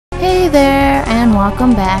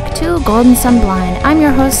welcome back to Golden Sun Blind. I'm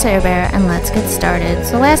your host SerahBear, and let's get started.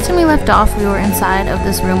 So last time we left off, we were inside of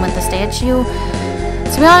this room with the statue.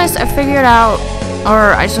 To be honest, I figured out,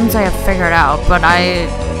 or I shouldn't say I figured out, but I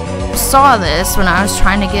saw this when I was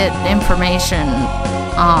trying to get information.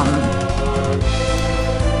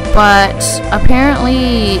 But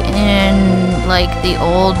apparently in like the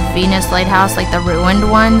old Venus lighthouse, like the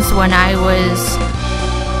ruined ones, when I was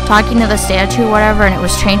talking to the statue, whatever, and it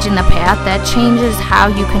was changing the path, that changes how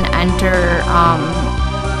you can enter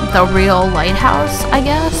the real lighthouse, I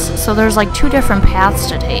guess. So there's like two different paths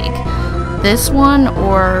to take. This one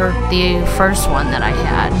or the first one that I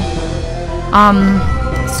had.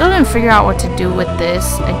 Still didn't figure out what to do with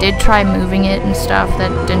this. I did try moving it and stuff.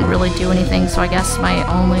 That didn't really do anything, so I guess my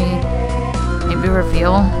only maybe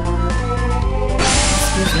reveal.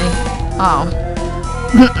 Excuse me. Oh.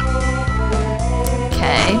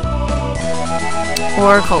 Okay.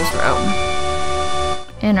 Oracle's robe.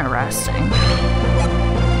 Interesting.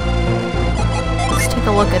 Let's take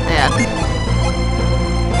a look at that.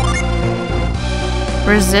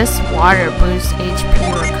 Resist water, boost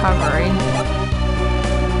HP recovery.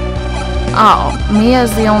 Oh,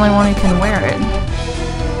 Mia's the only one who can wear it.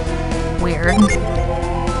 Weird.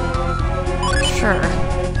 Sure.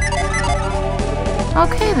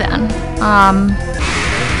 Okay then.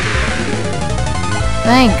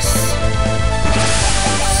 Thanks.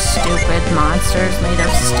 Stupid monsters made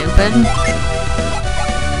of stupid.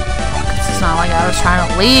 It's not like I was trying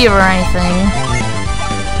to leave or anything.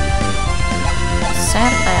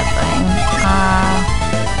 Sap that thing.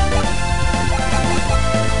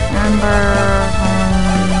 Remember,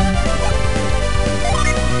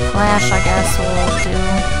 Flash, I guess, will do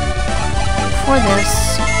for this.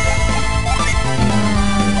 And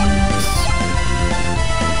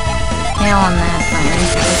hail on that thing,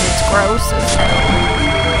 because it's gross as hell.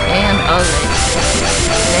 And ugly.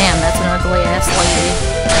 Damn, that's an ugly ass lady.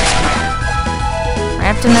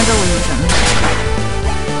 Wrapped in a delusion.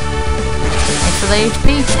 Thanks for the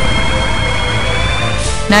HP.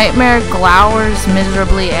 Nightmare glowers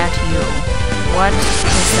miserably at you. What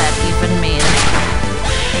does that even mean?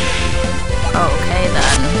 Okay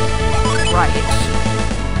then. Right.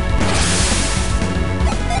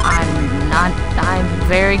 I'm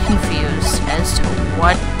very confused as to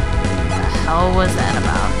what the hell was that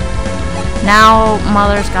about. Now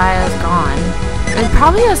Mother's Gaia is gone. It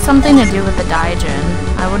probably has something to do with the Daijin.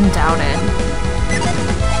 I wouldn't doubt it.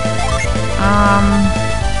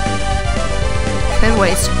 Could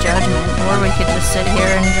waste a judgment, or we could just sit here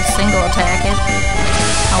and just single attack it.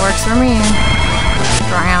 That works for me.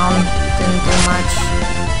 Drown. Didn't do much.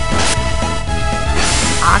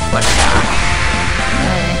 Aqua Shock.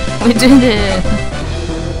 Hey, we did it.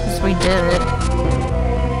 Yes, we did it.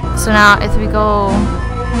 So now, if we go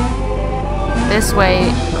this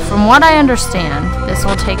way, from what I understand, this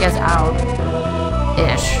will take us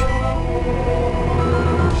out-ish.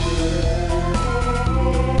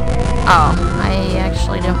 Oh, I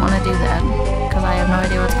actually didn't want to do that, because I have no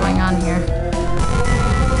idea what's going on here.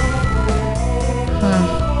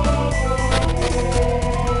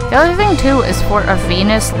 The other thing, too, is for a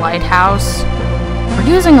Venus lighthouse, we're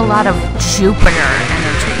using a lot of Jupiter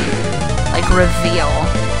energy, like reveal.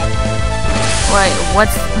 Wait,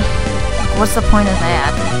 what's the point of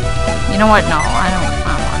that? You know what? No, I don't want to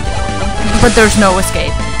deal with them. But there's no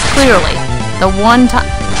escape. Clearly, the one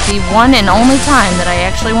and only time that I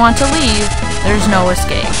actually want to leave, there's no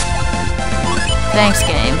escape. Thanks,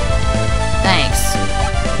 game. Thanks.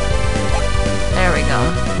 There we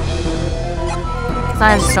go. Because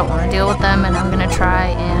I just don't want to deal with them, and I'm going to try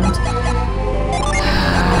and...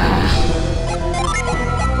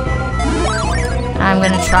 I'm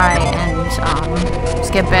going to try and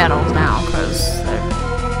skip battles now, because they're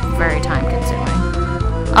very time-consuming.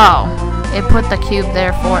 Oh, it put the cube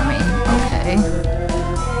there for me. Okay.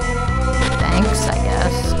 Thanks, I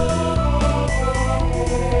guess.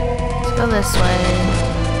 Let's go this way.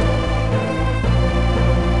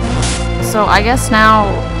 So I guess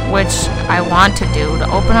now, which I want to do, to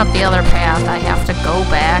open up the other path, I have to go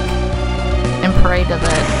back and pray to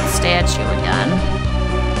the statue again.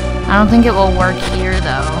 I don't think it will work here,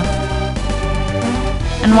 though.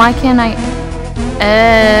 And why can't I...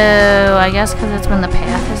 Oh, I guess because it's when the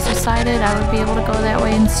path is decided, I would be able to go that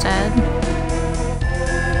way instead.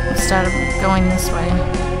 Instead of going this way.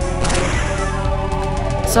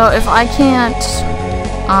 So if I can't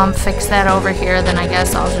fix that over here, then I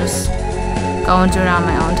guess I'll just go and do it on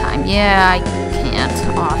my own time. Yeah, I can't.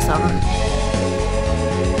 Awesome.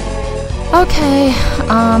 Okay,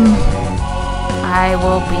 I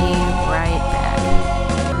will be right back.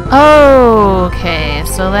 Okay,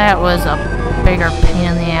 so that was a bigger pain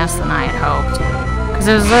in the ass than I had hoped. Because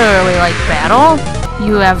it was literally like battle.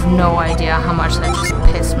 You have no idea how much that just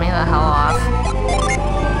pissed me the hell off.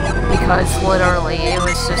 Because literally it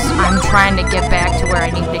was just, I'm trying to get back to where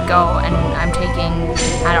I need to go and I'm taking,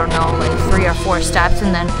 I don't know, like 3 or 4 steps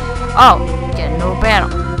and then, oh, get into a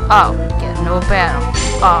battle. Oh, get into a battle.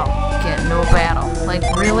 Oh, get into a battle. Like,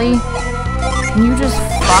 really? Can you just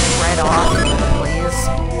fuck right off, please?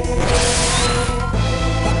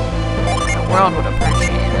 The world would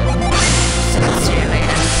appreciate it. Sincerely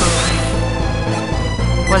and truly.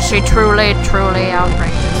 Was she truly, truly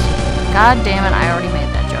outrageous? God damn it, I already made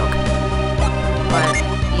that joke. But,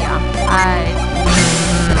 yeah,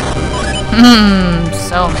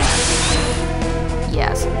 so mad.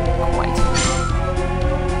 Yes, quite.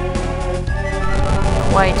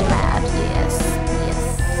 Quite mad, yes.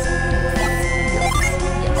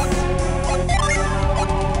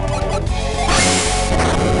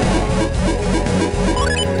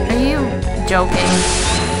 Are you joking?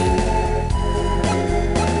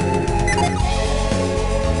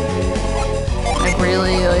 Like,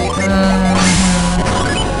 really? Like, God,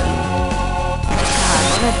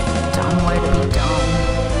 what a dumb way to be dumb.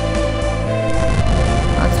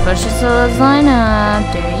 Let's push it to the line up.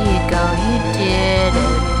 There you go, you did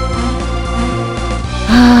it.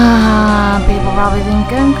 People probably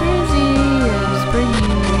think I'm crazy. It's pretty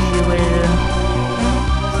usual.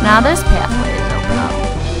 Now this pathway is open up.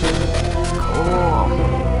 Cool.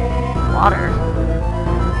 Water.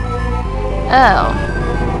 Oh.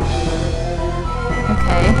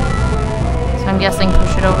 Okay. So I'm guessing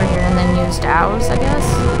push it over here and then use dows, I guess?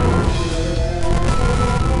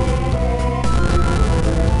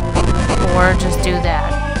 Or just do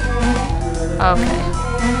that. Okay.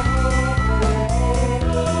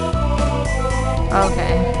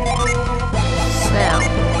 Okay. So.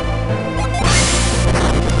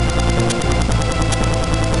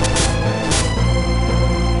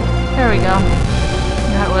 There we go.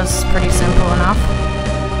 That was pretty simple enough.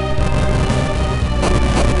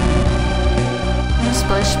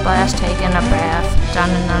 Splish splash, taking a bath,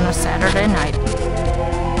 done on a Saturday night.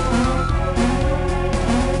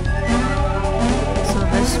 So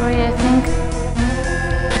this way, I think.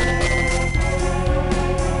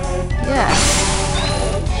 Yeah.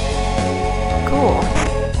 Cool.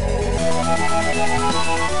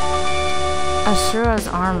 Asura's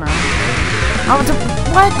armor. Oh,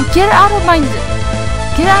 what? Get out of my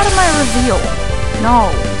reveal.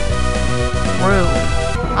 No. Rude.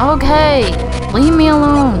 Okay. Leave me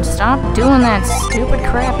alone. Stop doing that stupid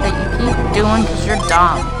crap that you keep doing because you're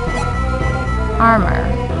dumb. Armor.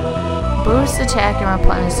 Boosts attack and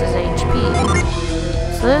replenishes HP.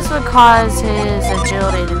 So this would cause his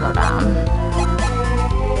agility to go down.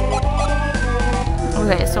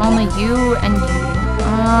 Okay, so only you and you.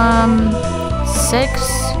 6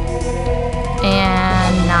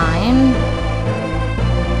 and 9.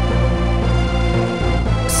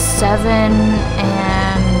 7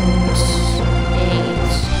 and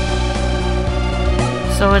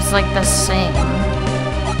 8. So it's like the same.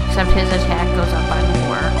 Except his attack goes up by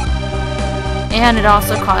more. And it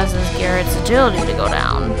also causes Garrett's agility to go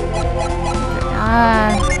down.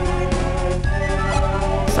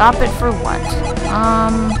 Swap it for what?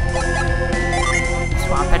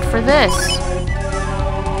 Swap it for this.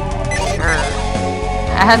 Sure.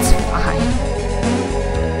 That's fine.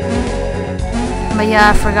 But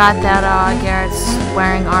yeah, I forgot that Garrett's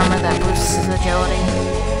wearing armor that boosts his agility.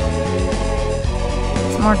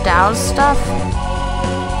 Some more Dow's stuff?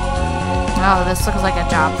 Oh, this looks like a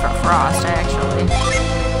job for Frost, actually.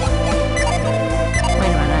 Wait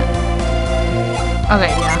a minute.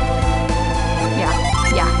 Okay, yeah.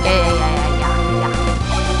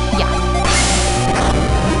 Yeah.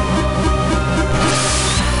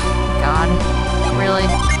 God. Really?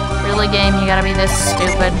 Really, game? You gotta be this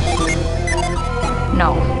stupid?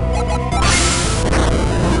 No.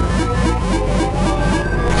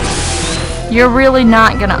 You're really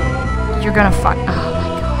not gonna... You're gonna fuck...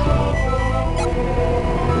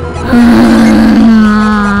 Oh my god.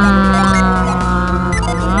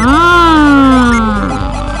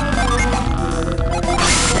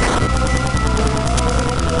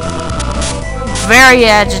 Very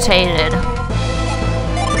agitated.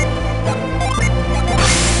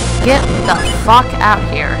 Get the fuck out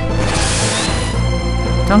here.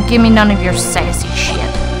 Don't give me none of your sassy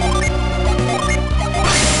shit.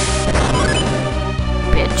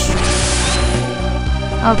 Bitch.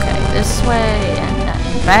 Okay, this way, and then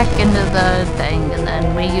back into the thing, and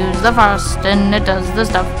then we use the first, and it does the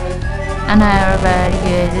stuff. And everybody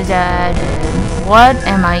gets excited. What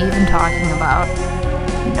am I even talking about?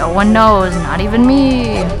 No one knows, not even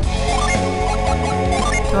me.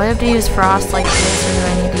 Do I have to use frost like this, or do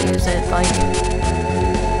I need to use it like...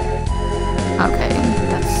 Okay,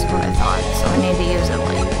 that's what I thought. So I need to use it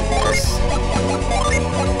like this.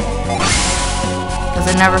 Because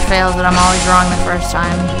it never fails and I'm always wrong the first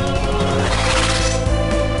time.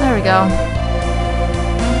 There we go.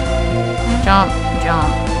 Jump, jump.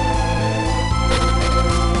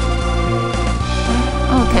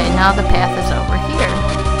 Okay, now the path is over here.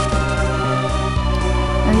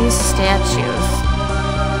 Now these statues.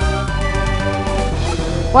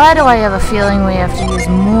 Why do I have a feeling we have to use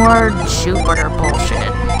more Jupiter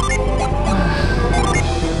bullshit?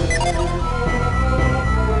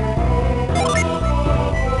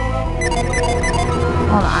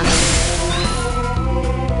 Hold on.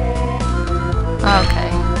 Okay.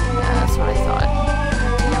 Yeah, that's what I thought.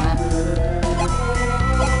 Damn it.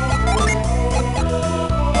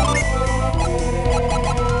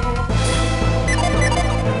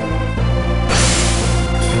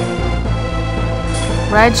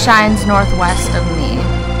 Red shines northwest of me.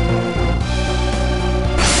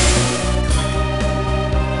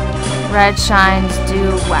 Red shines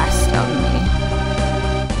due west of me.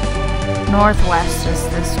 Northwest is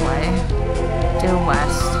this way. Due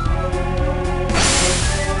west.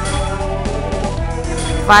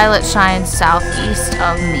 Violet shines southeast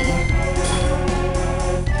of me.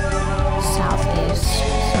 Southeast.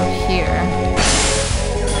 So here.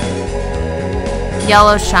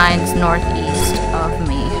 Yellow shines northeast of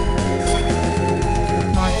me.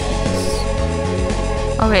 Northeast.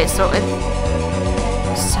 Okay, so it's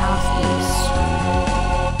southeast.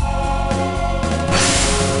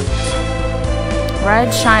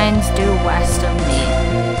 Red shines due west of me.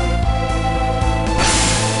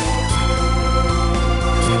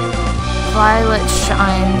 Violet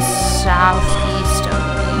shines southeast of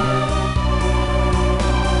me.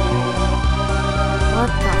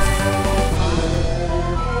 What the fuck?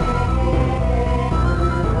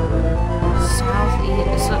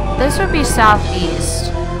 Southeast. So this would be southeast.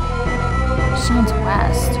 Shines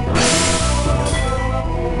west.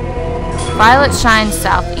 Violet shines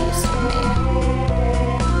southeast of me.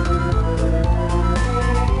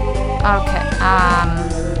 Okay,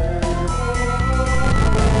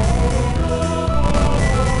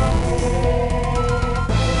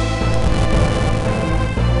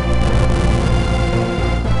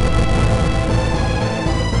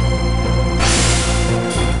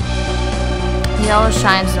 Yellow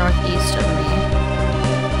shines northeast of me.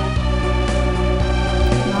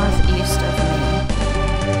 Northeast of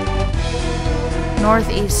me.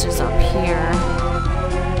 Northeast is up here.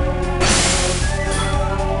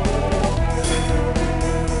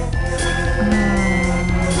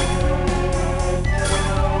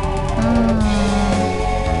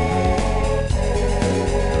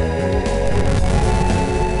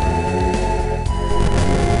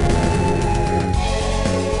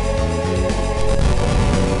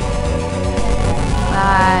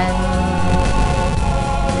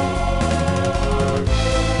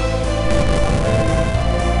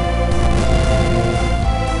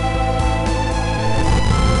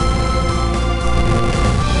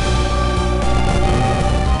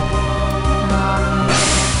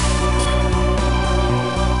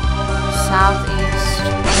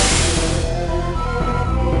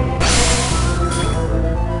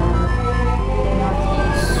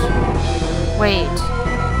 Wait.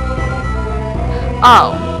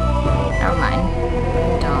 Oh. Never mind.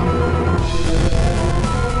 I'm dumb.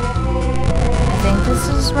 I think this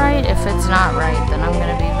is right. If it's not right, then I'm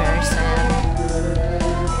gonna be very sad.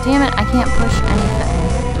 Damn it, I can't push anything.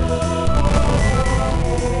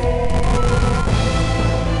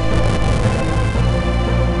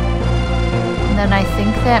 And then I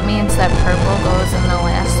think that means that purple goes in the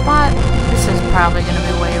last spot. This is probably gonna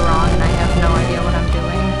be way wrong, and I have no idea what I'm doing.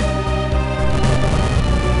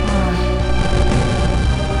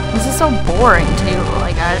 This is so boring too.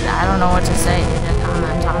 Like I don't know what to say to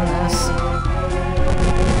comment on this.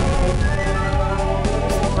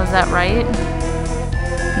 Was that right?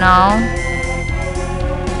 No.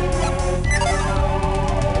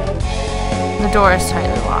 The door is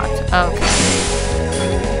tightly locked. Okay.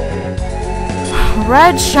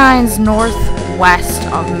 Red shines northwest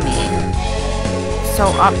of me. So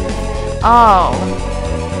up. Oh.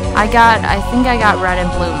 I think I got red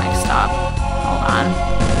and blue mixed up. Hold on.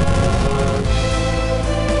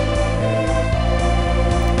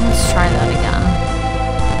 Let's try that again.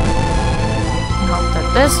 I hope that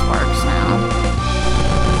this works now.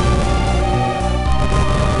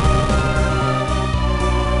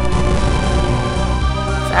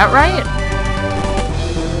 Is that right?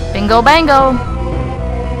 Bingo bango!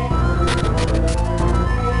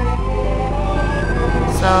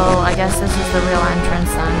 I guess this is the real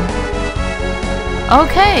entrance then.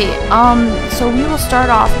 Okay, so we will start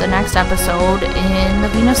off the next episode in the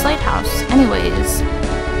Venus Lighthouse. Anyways,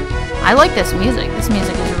 I like this music. This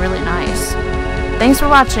music is really nice. Thanks for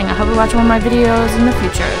watching. I hope you watch one of my videos in the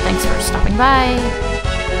future. Thanks for stopping by.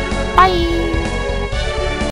 Bye!